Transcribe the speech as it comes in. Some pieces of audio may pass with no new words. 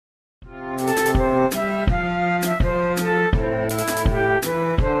In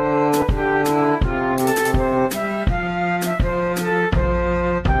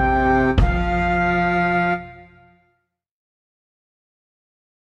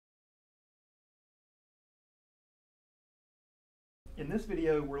this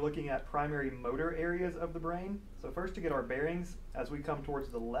video, we're looking at primary motor areas of the brain. So first, to get our bearings, as we come towards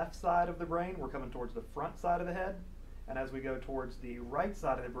the left side of the brain, we're coming towards the front side of the head. And as we go towards the right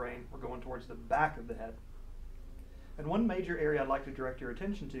side of the brain, we're going towards the back of the head. And one major area I'd like to direct your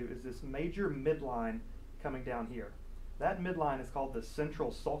attention to is this major midline coming down here. That midline is called the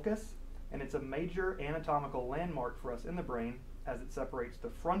central sulcus, and it's a major anatomical landmark for us in the brain as it separates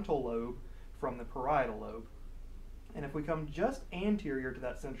the frontal lobe from the parietal lobe. And if we come just anterior to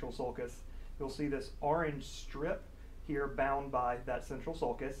that central sulcus, you'll see this orange strip here bound by that central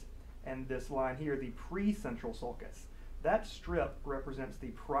sulcus, and this line here, the precentral sulcus. That strip represents the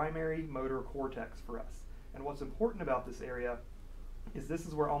primary motor cortex for us. And what's important about this area is this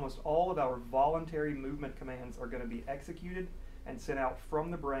is where almost all of our voluntary movement commands are going to be executed and sent out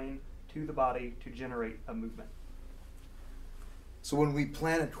from the brain to the body to generate a movement. So when we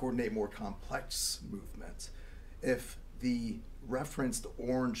plan and coordinate more complex movement, if the referenced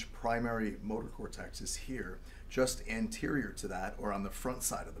orange primary motor cortex is here, just anterior to that or on the front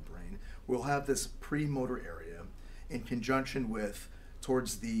side of the brain, we'll have this premotor area in conjunction with,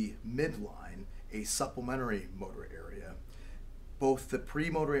 towards the midline, a supplementary motor area. Both the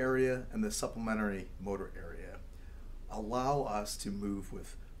premotor area and the supplementary motor area allow us to move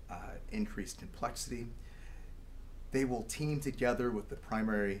with increased complexity. They will team together with the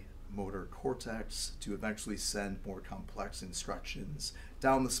primary motor cortex to eventually send more complex instructions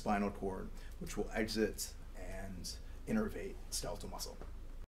down the spinal cord, which will exit and innervate skeletal muscle.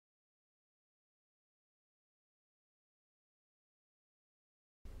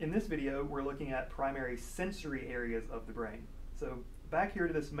 In this video, we're looking at primary sensory areas of the brain. So back here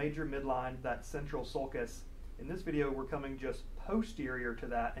to this major midline, that central sulcus, in this video we're coming just posterior to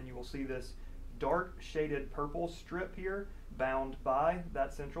that, and you will see this dark shaded purple strip here bound by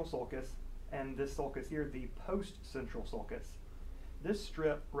that central sulcus, and this sulcus here, the post-central sulcus. This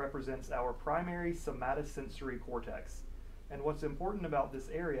strip represents our primary somatosensory cortex. And what's important about this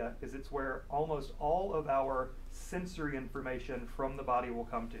area is it's where almost all of our sensory information from the body will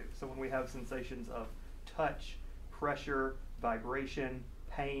come to. So when we have sensations of touch, pressure, vibration,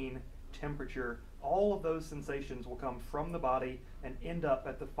 pain, temperature, all of those sensations will come from the body and end up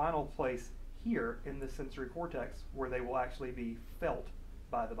at the final place here in the sensory cortex, where they will actually be felt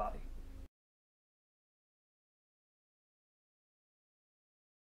by the body.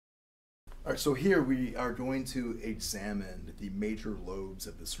 All right, so here we are going to examine the major lobes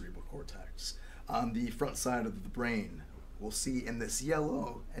of the cerebral cortex. On the front side of the brain, we'll see in this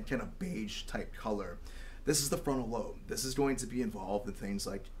yellow and kind of beige type color, this is the frontal lobe. This is going to be involved in things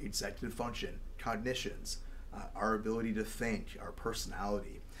like executive function, cognitions, our ability to think, our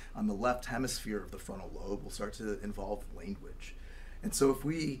personality. On the left hemisphere of the frontal lobe will start to involve language. And so if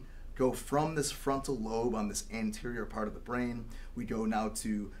we go from this frontal lobe on this anterior part of the brain, we go now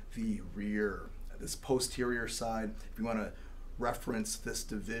to the rear, this posterior side. If you want to reference this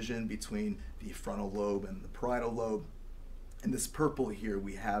division between the frontal lobe and the parietal lobe, in this purple here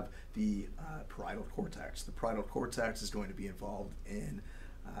we have the parietal cortex. The parietal cortex is going to be involved in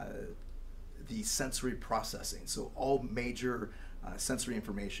the sensory processing. So all major sensory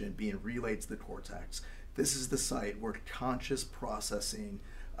information being relayed to the cortex. This is the site where conscious processing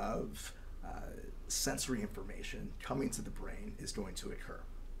of sensory information coming to the brain is going to occur.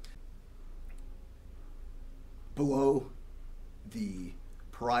 Below the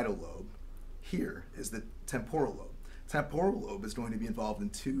parietal lobe, here is the temporal lobe. Temporal lobe is going to be involved in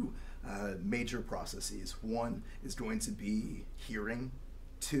two major processes. One is going to be hearing.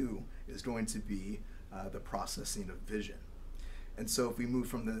 Two is going to be the processing of vision. And so if we move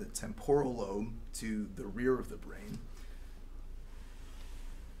from the temporal lobe to the rear of the brain,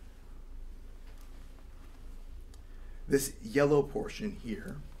 this yellow portion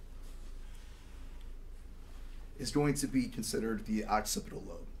here is going to be considered the occipital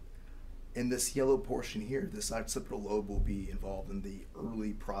lobe. In this yellow portion here, this occipital lobe will be involved in the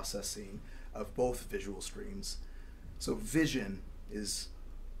early processing of both visual streams. So vision is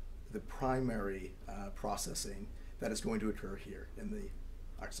the primary processing that is going to occur here in the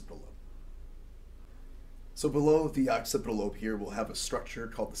occipital lobe. So below the occipital lobe here, we'll have a structure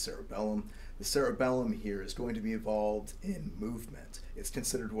called the cerebellum. The cerebellum here is going to be involved in movement. It's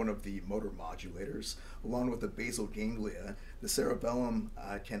considered one of the motor modulators. Along with the basal ganglia, the cerebellum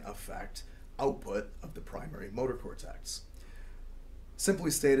can affect output of the primary motor cortex.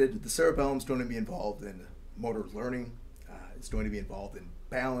 Simply stated, the cerebellum is going to be involved in motor learning, it's going to be involved in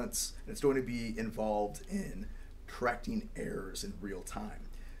balance, and it's going to be involved in correcting errors in real time.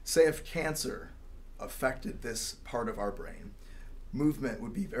 Say if cancer affected this part of our brain, movement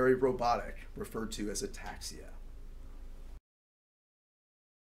would be very robotic, referred to as ataxia.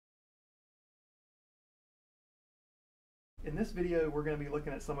 In this video, we're going to be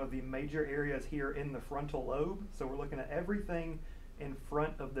looking at some of the major areas here in the frontal lobe. So we're looking at everything in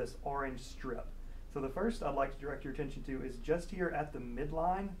front of this orange strip. So the first I'd like to direct your attention to is just here at the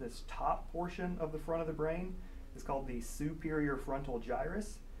midline. This top portion of the front of the brain is called the superior frontal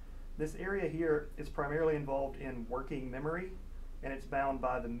gyrus. This area here is primarily involved in working memory, and it's bound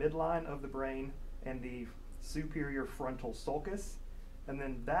by the midline of the brain and the superior frontal sulcus. And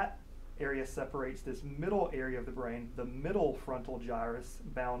then that area separates this middle area of the brain, the middle frontal gyrus,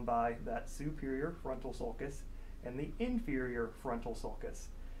 bound by that superior frontal sulcus, and the inferior frontal sulcus.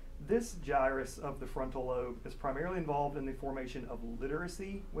 This gyrus of the frontal lobe is primarily involved in the formation of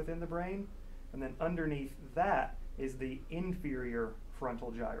literacy within the brain, and then underneath that is the inferior frontal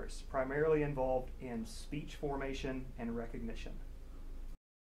gyrus, primarily involved in speech formation and recognition.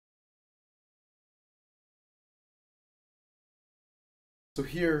 So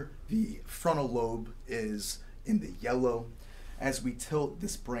here, the frontal lobe is in the yellow. As we tilt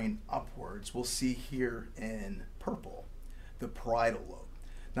this brain upwards, we'll see here in purple the parietal lobe.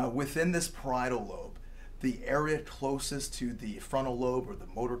 Now within this parietal lobe, the area closest to the frontal lobe or the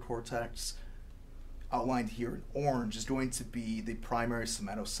motor cortex, outlined here in orange, is going to be the primary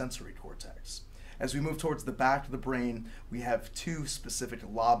somatosensory cortex. As we move towards the back of the brain, we have two specific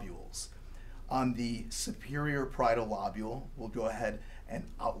lobules. On the superior parietal lobule, we'll go ahead and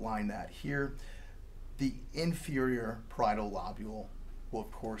outline that here. The inferior parietal lobule will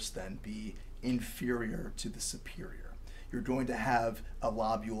of course then be inferior to the superior. You're going to have a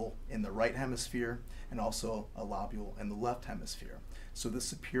lobule in the right hemisphere and also a lobule in the left hemisphere. So the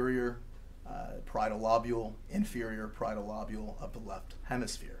superior parietal lobule, inferior parietal lobule of the left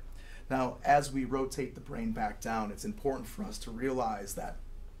hemisphere. Now, as we rotate the brain back down, it's important for us to realize that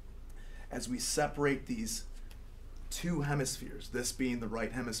as we separate these two hemispheres, this being the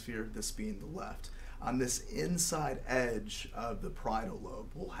right hemisphere, this being the left, on this inside edge of the parietal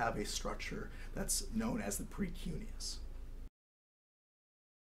lobe, we'll have a structure that's known as the precuneus.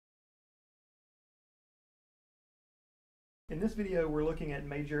 In this video, we're looking at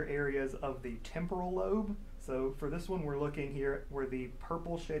major areas of the temporal lobe. So for this one, we're looking here where the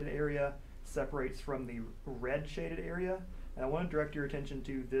purple shaded area separates from the red shaded area. And I want to direct your attention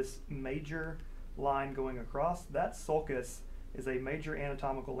to this major line going across. That sulcus is a major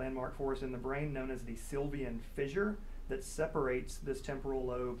anatomical landmark for us in the brain known as the Sylvian fissure that separates this temporal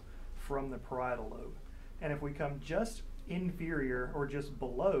lobe from the parietal lobe. And if we come just inferior or just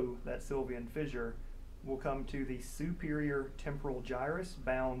below that Sylvian fissure, we'll come to the superior temporal gyrus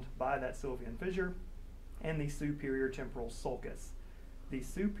bound by that Sylvian fissure and the superior temporal sulcus. The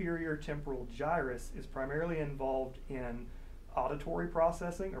superior temporal gyrus is primarily involved in auditory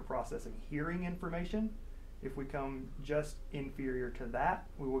processing or processing hearing information. If we come just inferior to that,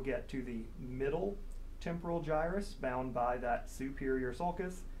 we will get to the middle temporal gyrus bound by that superior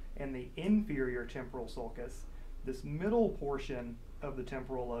sulcus and the inferior temporal sulcus. This middle portion of the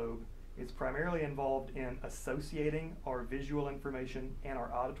temporal lobe is primarily involved in associating our visual information and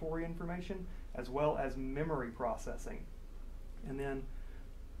our auditory information, as well as memory processing. And then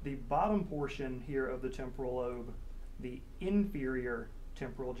the bottom portion here of the temporal lobe, the inferior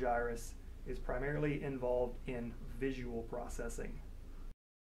temporal gyrus, is primarily involved in visual processing.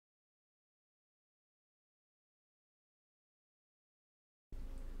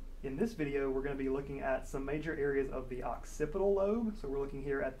 In this video, we're going to be looking at some major areas of the occipital lobe. So we're looking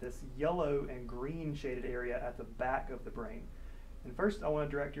here at this yellow and green shaded area at the back of the brain. And first, I want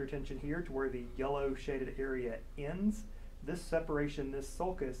to direct your attention here to where the yellow shaded area ends. This separation, this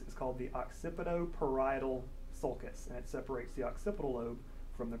sulcus, is called the occipitoparietal sulcus, and it separates the occipital lobe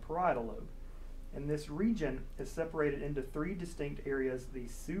from the parietal lobe. And this region is separated into three distinct areas: the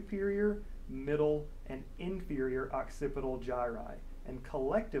superior, middle, and inferior occipital gyri. And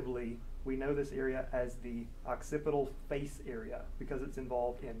collectively, we know this area as the occipital face area because it's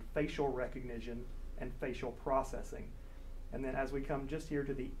involved in facial recognition and facial processing. And then as we come just here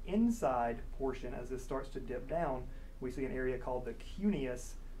to the inside portion, as this starts to dip down, we see an area called the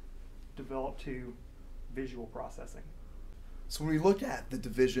cuneus develop to visual processing. So when we look at the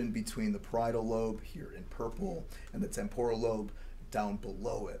division between the parietal lobe here in purple and the temporal lobe down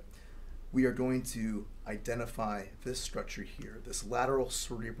below it, we are going to identify this structure here, this lateral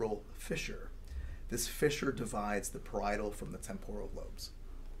cerebral fissure. This fissure divides the parietal from the temporal lobes.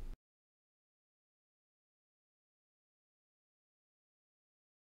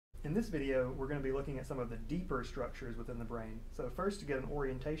 In this video, we're going to be looking at some of the deeper structures within the brain. So first, to get an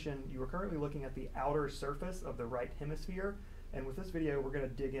orientation, you are currently looking at the outer surface of the right hemisphere, and with this video, we're going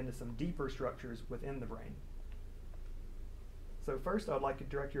to dig into some deeper structures within the brain. So first, I would like to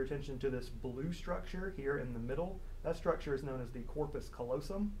direct your attention to this blue structure here in the middle. That structure is known as the corpus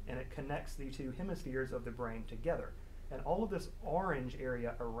callosum, and it connects the two hemispheres of the brain together. And all of this orange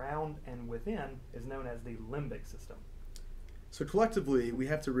area around and within is known as the limbic system. So collectively, we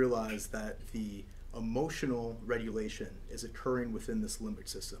have to realize that the emotional regulation is occurring within this limbic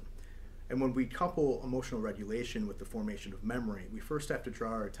system. And when we couple emotional regulation with the formation of memory, we first have to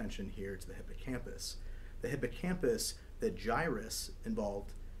draw our attention here to the hippocampus. The hippocampus, the gyrus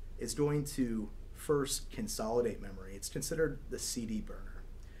involved, is going to first consolidate memory. It's considered the CD burner.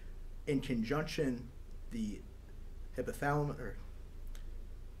 In conjunction, the hypothalamus,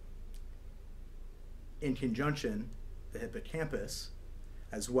 the hippocampus,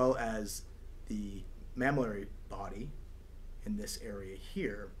 as well as the mammillary body in this area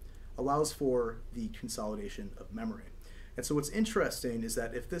here, allows for the consolidation of memory. And so what's interesting is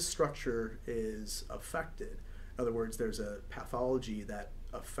that if this structure is affected, in other words, there's a pathology that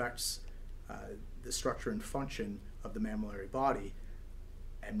affects the structure and function of the mammillary body,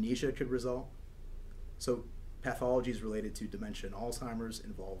 amnesia could result. So pathologies related to dementia and Alzheimer's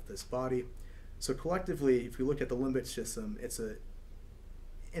involve this body. So collectively, if we look at the limbic system, it's an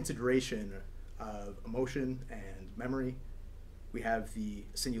integration of emotion and memory. We have the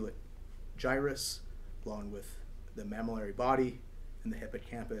cingulate gyrus along with the mammillary body and the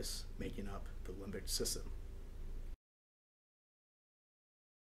hippocampus making up the limbic system.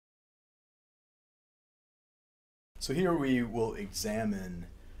 So here we will examine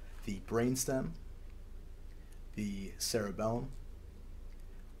the brainstem, the cerebellum.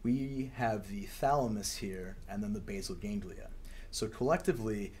 We have the thalamus here, and then the basal ganglia. So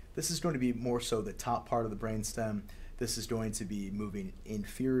collectively, this is going to be more so the top part of the brainstem. This is going to be moving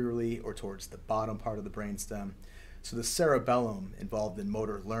inferiorly or towards the bottom part of the brainstem. So the cerebellum, involved in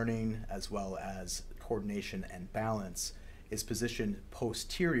motor learning as well as coordination and balance, is positioned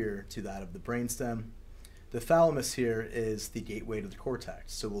posterior to that of the brainstem. The thalamus here is the gateway to the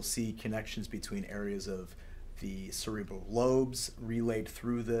cortex. So we'll see connections between areas of the cerebral lobes relayed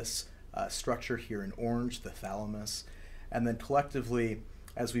through this structure here in orange, the thalamus. And then collectively,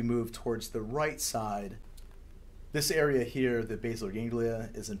 as we move towards the right side, this area here, the basal ganglia,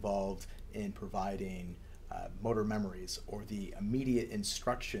 is involved in providing motor memories or the immediate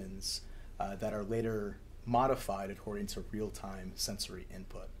instructions that are later modified according to real-time sensory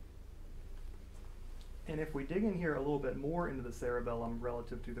input. And if we dig in here a little bit more into the cerebellum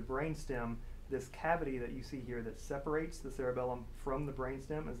relative to the brainstem, this cavity that you see here that separates the cerebellum from the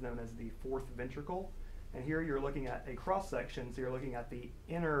brainstem is known as the fourth ventricle. And here you're looking at a cross-section, so you're looking at the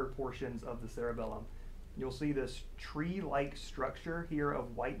inner portions of the cerebellum. You'll see this tree-like structure here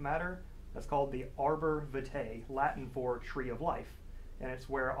of white matter. That's called the arbor vitae, Latin for tree of life. And it's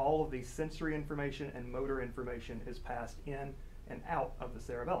where all of the sensory information and motor information is passed in and out of the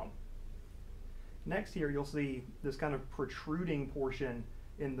cerebellum. Next here you'll see this kind of protruding portion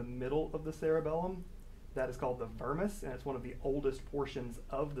in the middle of the cerebellum. That is called the vermis, and it's one of the oldest portions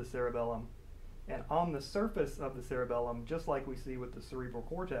of the cerebellum. And on the surface of the cerebellum, just like we see with the cerebral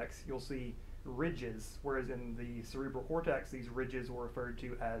cortex, you'll see ridges, whereas in the cerebral cortex, these ridges were referred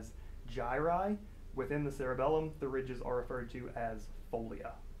to as gyri. Within the cerebellum, the ridges are referred to as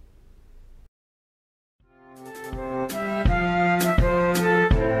folia.